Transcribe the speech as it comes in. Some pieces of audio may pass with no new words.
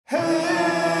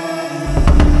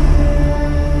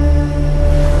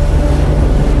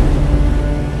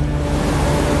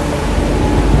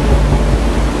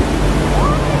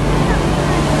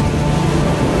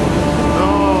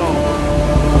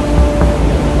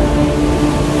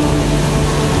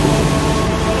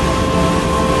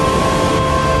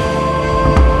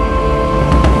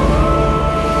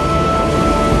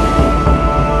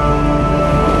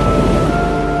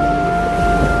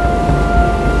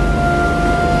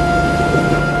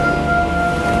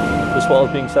swell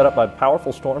is being set up by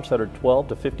powerful storms that are 12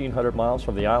 to 1,500 miles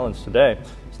from the islands today.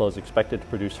 Slow is expected to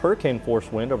produce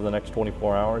hurricane-force wind over the next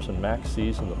 24 hours and max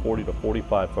seas in the 40 to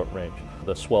 45-foot range.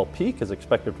 The swell peak is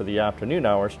expected for the afternoon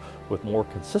hours with more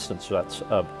consistent sets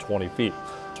of 20 feet.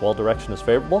 Swell direction is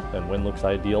favorable and wind looks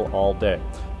ideal all day.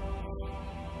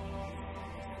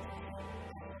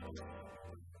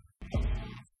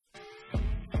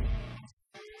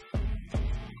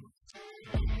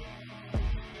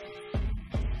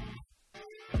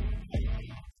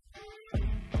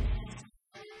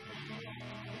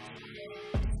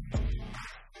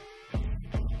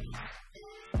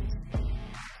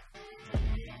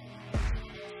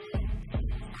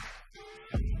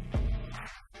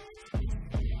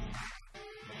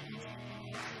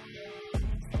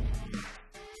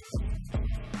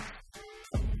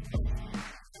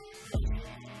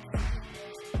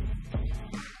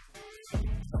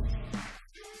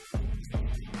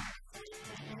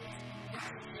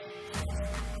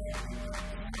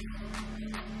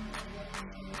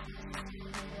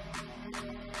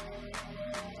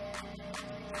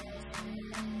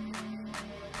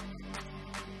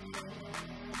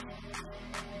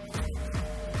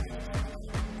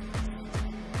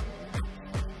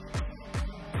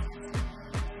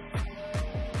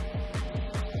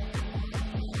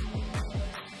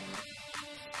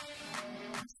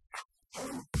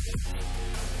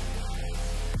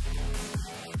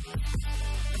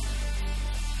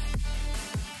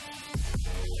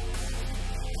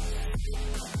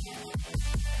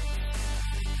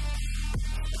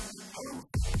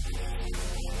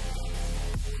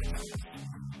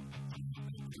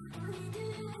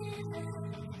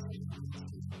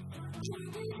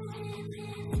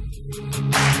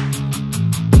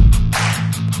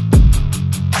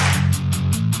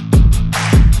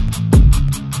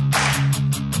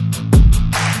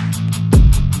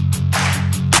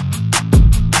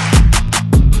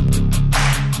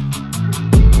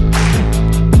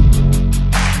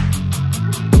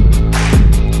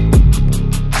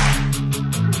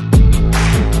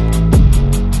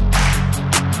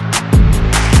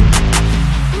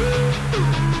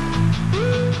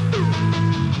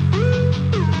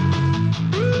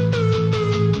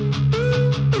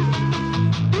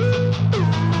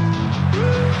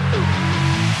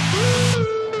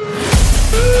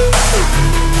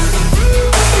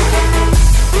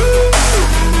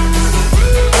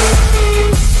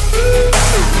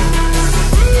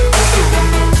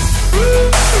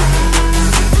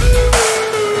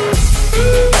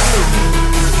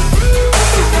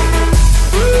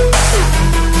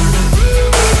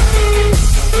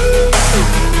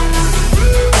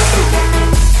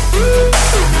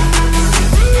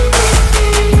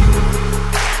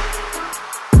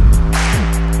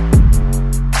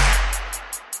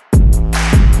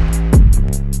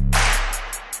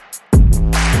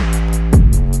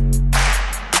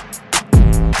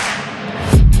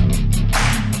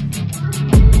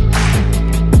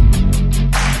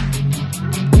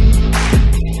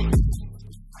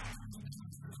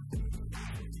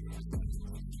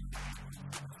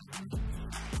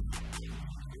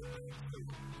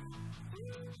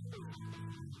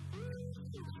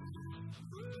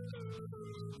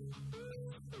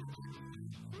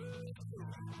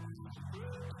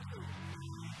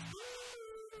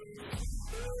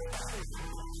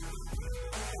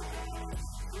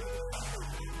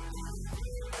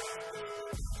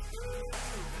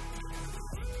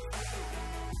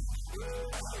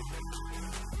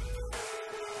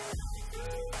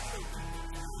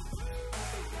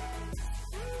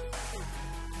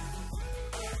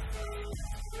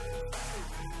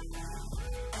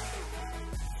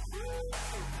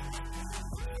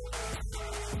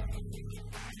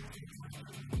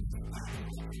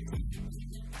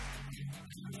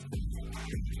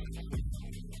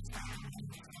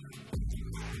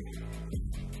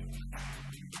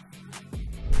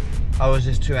 I was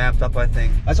just too amped up, I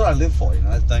think. That's what I live for, you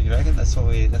know. Don't you reckon? That's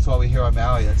why we're here on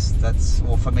Maui. That's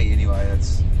well, for me anyway.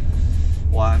 That's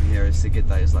why I'm here, is to get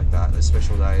days like that, those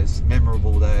special days,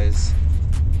 memorable days.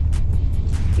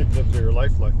 Keep living your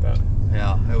life like that.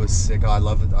 Yeah, it was sick. I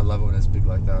love it. I love it when it's big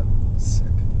like that. Sick.